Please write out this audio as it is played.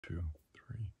2,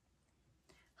 3.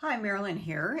 Hi, Marilyn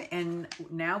here, and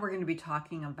now we're going to be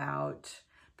talking about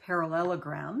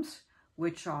parallelograms,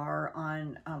 which are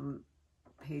on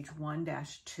page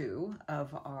 1-2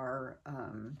 of our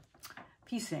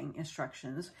piecing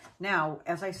instructions. Now,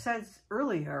 as I said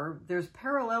earlier, there's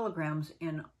parallelograms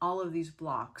in all of these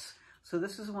blocks. So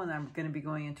this is one I'm going to be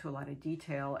going into a lot of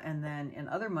detail, and then in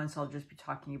other months I'll just be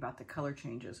talking about the color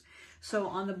changes. So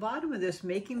on the bottom of this,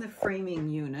 making the framing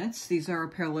units, these are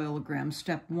parallelograms,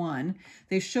 step 1.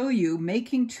 They show you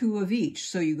making 2 of each.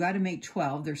 So you got to make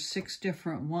 12. There's 6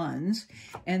 different ones,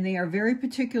 and they are very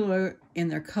particular in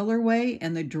their colorway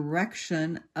and the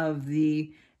direction of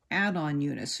the add-on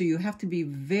units. So you have to be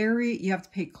you have to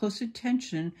pay close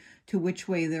attention to which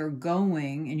way they're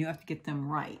going, and you have to get them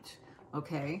right,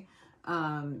 okay?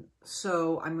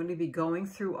 So I'm going to be going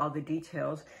through all the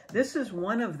details. This is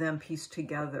one of them pieced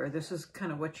together. This is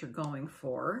kind of what you're going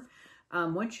for.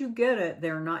 Once you get it,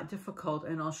 they're not difficult,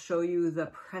 and I'll show you the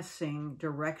pressing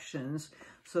directions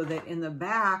so that in the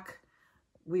back,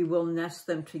 we will nest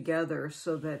them together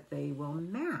so that they will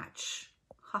match.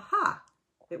 Haha,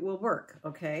 it will work,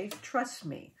 okay? Trust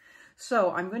me.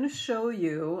 So I'm going to show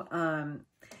you,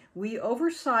 we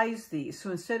oversize these.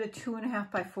 So instead of 2.5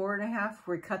 by 4.5,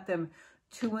 we cut them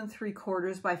 2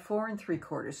 3/4 by 4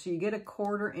 3/4. So you get a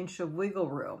 1/4 inch of wiggle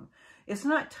room. It's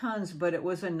not tons, but it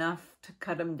was enough to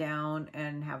cut them down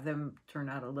and have them turn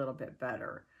out a little bit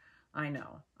better. I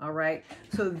know. All right.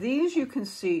 So these you can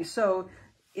see. So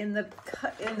in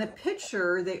the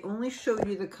picture, they only showed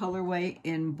you the colorway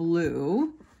in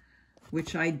blue,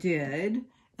 which I did.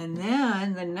 And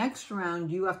then the next round,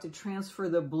 you have to transfer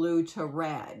the blue to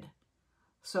red.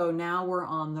 So now we're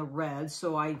on the red.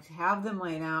 So I have them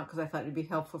laid out because I thought it'd be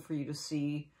helpful for you to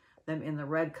see them in the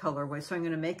red colorway. So I'm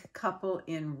going to make a couple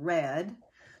in red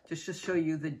just to show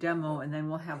you the demo, and then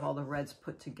we'll have all the reds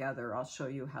put together. I'll show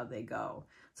you how they go.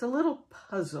 It's a little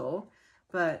puzzle,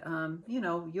 but you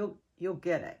know, you'll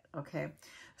get it, okay?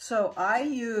 So I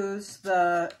use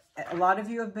a lot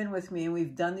of you have been with me and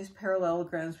we've done these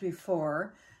parallelograms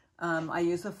before. I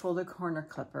use a folded corner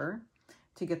clipper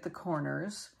to get the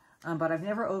corners, but I've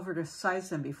never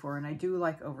oversized them before, and I do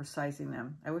like oversizing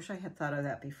them. I wish I had thought of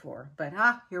that before, but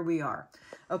here we are.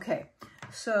 Okay,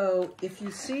 so if you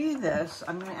see this,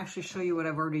 I'm going to actually show you what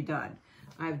I've already done.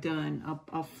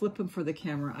 I'll flip them for the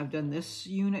camera. I've done this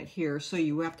unit here, so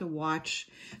you have to watch.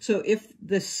 So if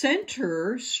the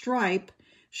center stripe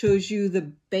shows you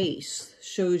the base,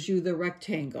 shows you the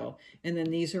rectangle, and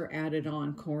then these are added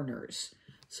on corners.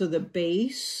 So the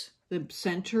base, the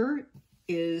center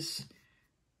is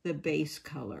the base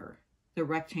color, the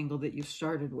rectangle that you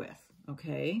started with,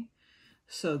 okay?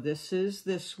 So this is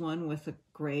this one with a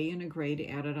gray and a gray to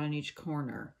add it on each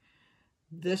corner.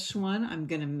 This one I'm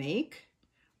gonna make.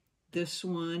 This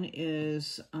one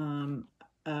is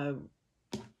a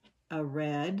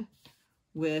red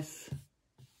with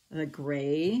a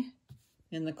gray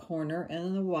in the corner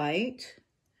and the white.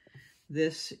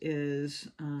 This is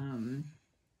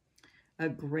a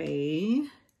gray.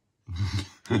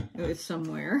 It's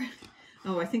somewhere.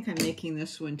 Oh, I think I'm making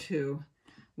this one too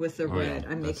with a red.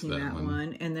 Yeah, I'm making that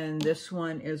one. And then this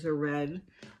one is a red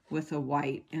with a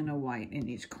white and a white in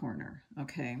each corner.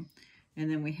 Okay. And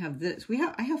then we have this.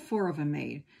 I have 4 of them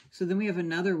made. So then we have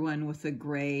another one with a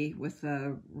gray with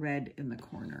a red in the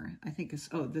corner. I think it's,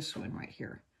 oh, this one right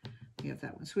here. We have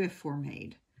that one. So we have 4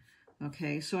 made.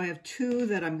 Okay, so I have 2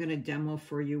 that I'm going to demo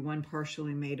for you, one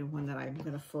partially made and one that I'm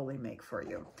going to fully make for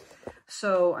you.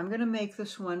 So I'm going to make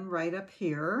this one right up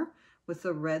here with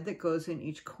the red that goes in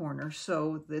each corner.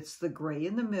 So it's the gray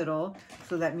in the middle.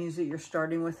 So that means that you're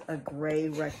starting with a gray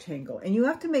rectangle. And you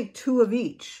have to make 2 of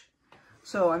each.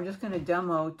 So I'm just going to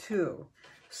demo 2.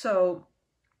 So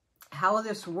how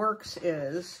this works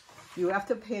is you have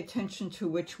to pay attention to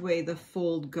which way the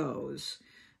fold goes.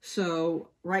 So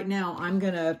right now I'm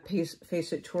going to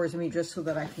face it towards me just so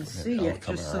that I can see it,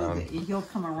 just so that he'll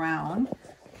come around,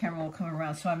 the camera will come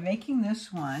around. So I'm making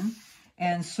this one,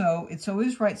 and so it's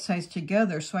always right sides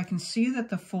together, so I can see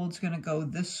that the fold's going to go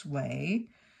this way,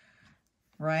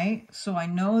 right? So I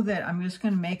know that I'm just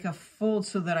going to make a fold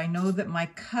so that I know that my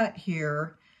cut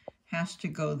here has to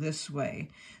go this way.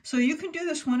 So you can do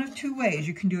this one of 2 ways.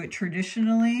 You can do it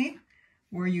traditionally,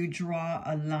 where you draw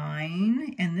a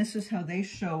line, and this is how they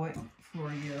show it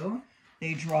for you.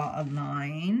 They draw a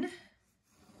line,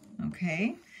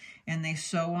 okay? And they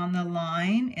sew on the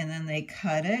line, and then they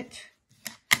cut it,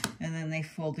 and then they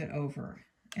fold it over.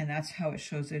 And that's how it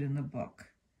shows it in the book.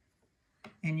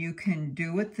 And you can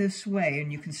do it this way,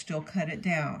 and you can still cut it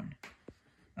down,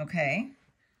 okay?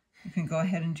 You can go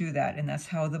ahead and do that, and that's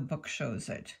how the book shows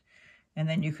it. and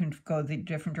then you can go the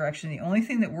different direction. The only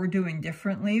thing that we're doing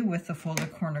differently with the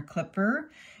folded corner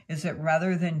clipper is that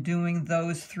rather than doing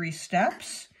those 3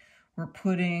 steps, we're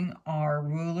putting our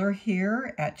ruler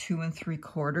here at 2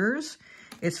 3/4.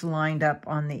 It's lined up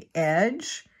on the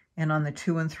edge, and on the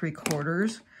 2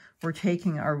 3/4, we're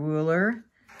taking our ruler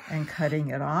and cutting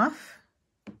it off.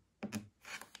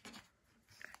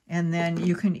 And then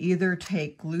you can either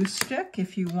take glue stick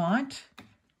if you want,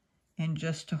 and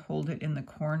just to hold it in the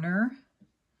corner,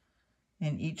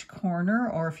 in each corner,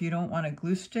 or if you don't want to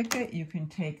glue stick it, you can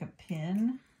take a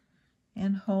pin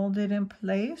and hold it in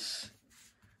place.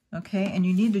 Okay, and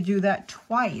you need to do that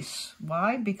twice.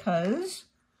 Why? Because,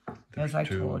 as I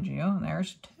told you,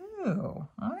 there's 2,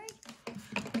 all right?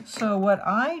 So what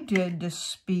I did to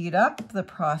speed up the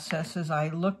process is I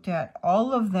looked at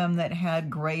all of them that had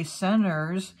gray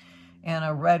centers and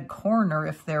a red corner,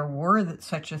 if there were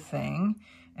such a thing,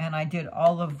 and I did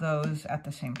all of those at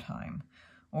the same time.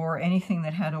 Or anything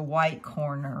that had a white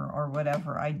corner or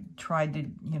whatever. I tried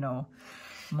to, you know,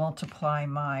 multiply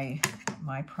my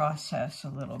process a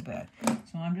little bit.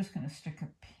 So I'm just going to stick a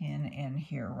pin in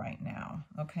here right now,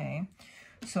 okay?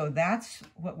 So that's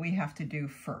what we have to do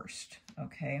first,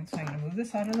 okay? So I'm going to move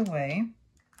this out of the way,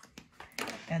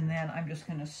 and then I'm just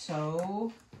going to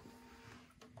sew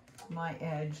my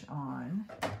edge on.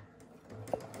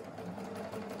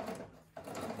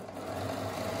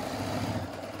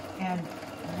 And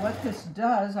what this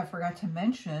does, I forgot to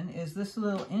mention, is this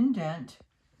little indent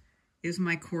is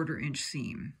my 1/4 inch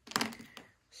seam.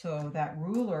 So that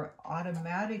ruler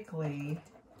automatically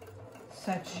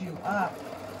sets you up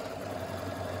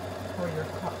for your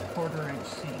 1/4 inch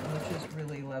seam, which is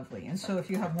really lovely. And so if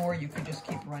you have more, you can just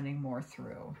keep running more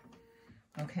through.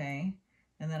 Okay,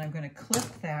 and then I'm going to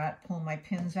clip that, pull my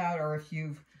pins out, or if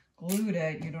you've glued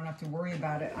it, you don't have to worry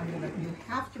about it. You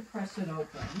have to press it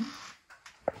open.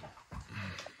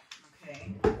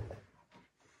 Okay.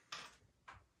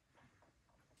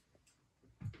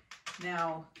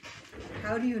 Now,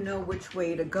 how do you know which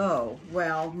way to go?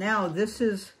 Well, now this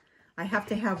is, I have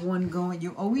to have one going.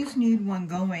 You always need one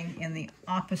going in the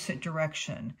opposite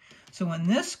direction. So in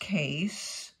this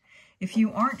case, if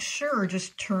you aren't sure,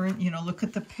 just turn, you know, look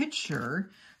at the picture.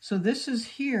 So this is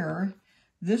here.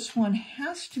 This one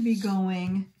has to be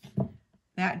going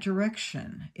that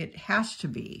direction. It has to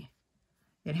be.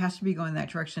 It has to be going that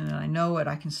direction, and I know it.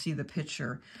 I can see the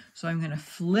picture. So I'm going to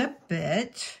flip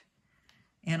it,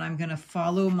 and I'm going to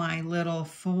follow my little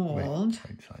fold.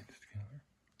 Right sides together.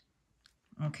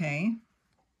 Okay.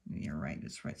 You're right.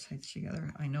 It's right sides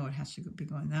together. I know it has to be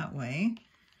going that way.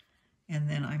 And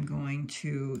then I'm going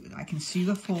to, I can see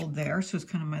the fold there, so it's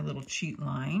kind of my little cheat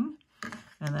line.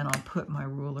 And then I'll put my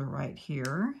ruler right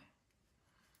here.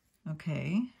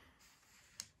 Okay.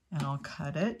 And I'll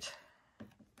cut it.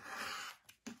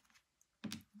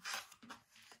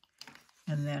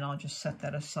 And then I'll just set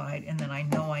that aside. And then I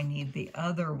know I need the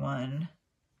other one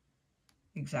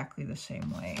exactly the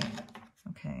same way.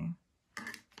 Okay.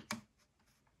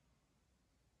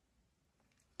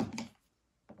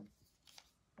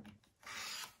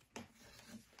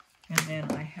 And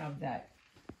then I have that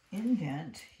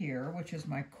indent here, which is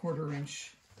my 1/4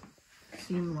 inch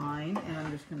seam line. And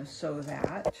I'm just going to sew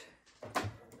that.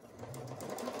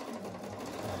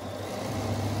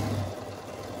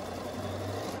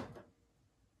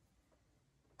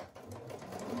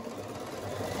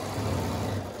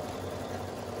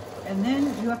 And then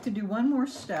you have to do one more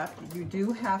step. You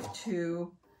do have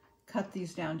to cut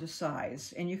these down to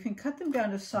size. And you can cut them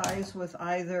down to size with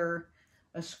either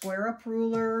a square up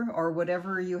ruler or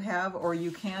whatever you have, or you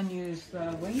can use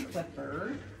the wing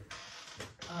clipper.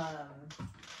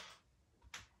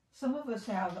 Some of us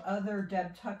have other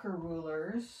Deb Tucker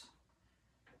rulers.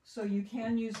 So you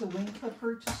can use the wing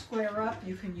clipper to square up.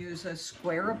 You can use a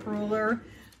square up ruler.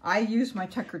 I use my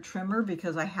Tucker trimmer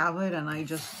because I have it and I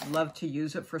just love to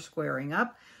use it for squaring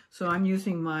up. So I'm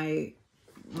using my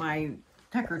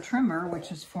Tucker trimmer,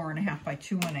 which is 4.5 by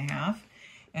 2.5,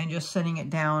 and just setting it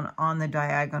down on the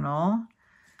diagonal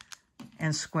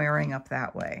and squaring up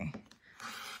that way.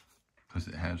 Because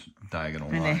it has diagonal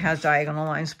lines. And it has diagonal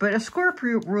lines. But a square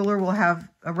ruler will have,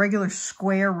 a regular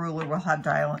square ruler will have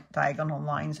diagonal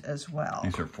lines as well.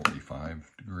 These are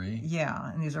 45 degree?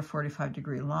 Yeah, and these are 45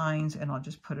 degree lines. And I'll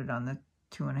just put it on the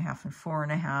 2.5 and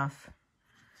 4.5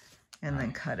 and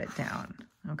then cut it down.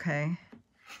 Okay?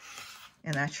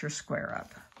 And that's your square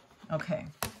up. Okay.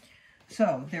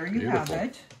 So there you have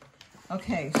it.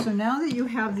 Okay, so now that you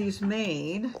have these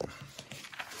made,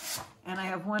 and I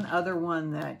have one other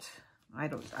one that I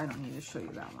don't need to show you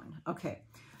that one. Okay,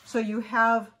 so you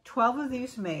have 12 of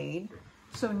these made.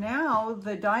 So now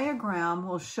the diagram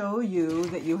will show you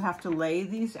that you have to lay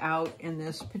these out in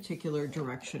this particular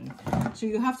direction. So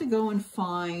you have to go and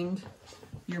find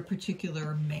your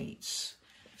particular mates.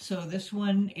 So this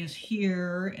one is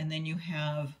here, and then you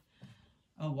have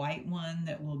a white one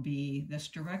that will be this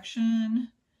direction.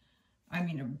 I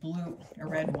mean a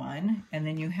red one, and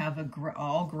then you have a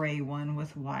all gray one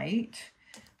with white,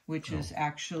 which is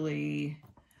actually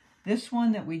this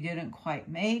one that we didn't quite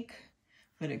make,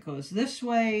 but it goes this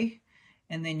way.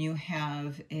 And then you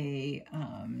have a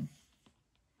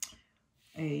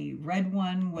red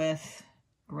one with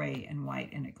gray and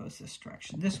white, and it goes this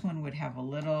direction. This one would have a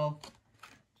little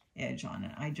edge on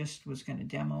it. I just was going to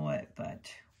demo it,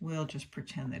 but we'll just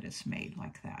pretend that it's made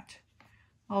like that.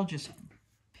 I'll just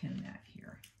pin that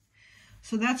here.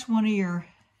 So that's one of your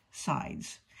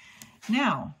sides.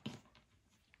 Now,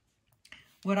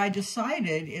 what I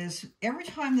decided is every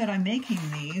time that I'm making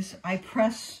these, I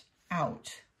press out.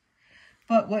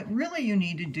 But what really you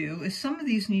need to do is some of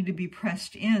these need to be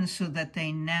pressed in so that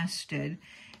they nested.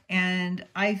 And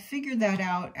I figured that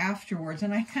out afterwards.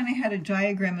 And I kind of had a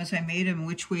diagram as I made them,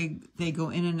 which way they go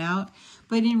in and out.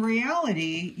 But in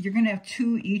reality, you're going to have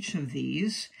 2 each of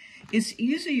these. It's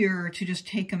easier to just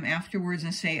take them afterwards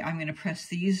and say, I'm going to press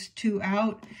these 2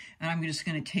 out. And I'm just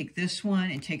going to take this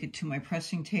one and take it to my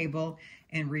pressing table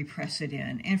and repress it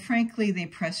in. And frankly, they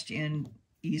pressed in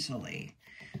easily.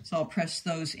 So I'll press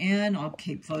those in, I'll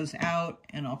keep those out,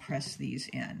 and I'll press these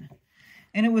in.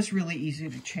 And it was really easy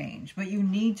to change. But you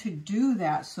need to do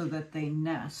that so that they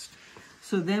nest.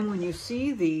 So then when you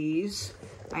see these,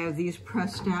 I have these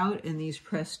pressed out and these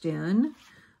pressed in.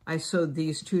 I sewed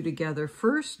these 2 together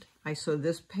first. I sewed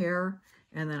this pair,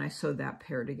 and then I sewed that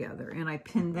pair together. And I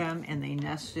pinned them, and they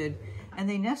nested. And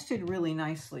they nested really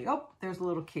nicely. Oh, there's a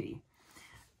little kitty.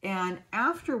 And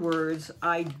afterwards,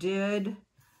 I did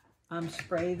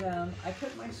spray them. I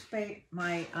put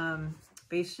my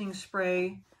basting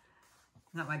spray,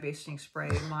 not my basting spray,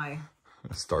 my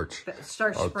starch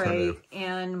spray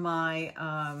in my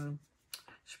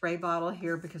spray bottle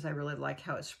here because I really like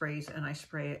how it sprays, and I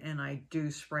spray it, and I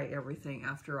do spray everything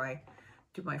after I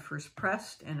do my first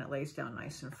pressed, and it lays down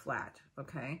nice and flat,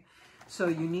 okay? So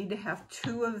you need to have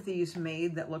 2 of these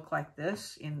made that look like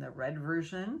this in the red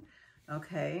version,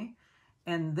 okay?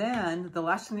 And then the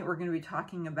last thing that we're going to be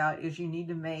talking about is you need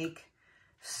to make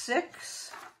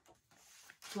 6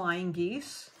 flying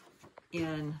geese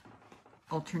in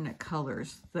alternate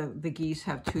colors. The geese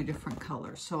have 2 different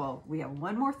colors. So we have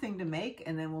one more thing to make,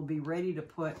 and then we'll be ready to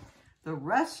put the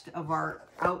rest of our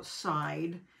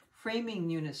outside framing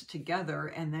units together,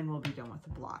 and then we'll be done with the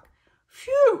block.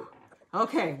 Phew!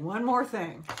 Okay, one more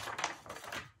thing.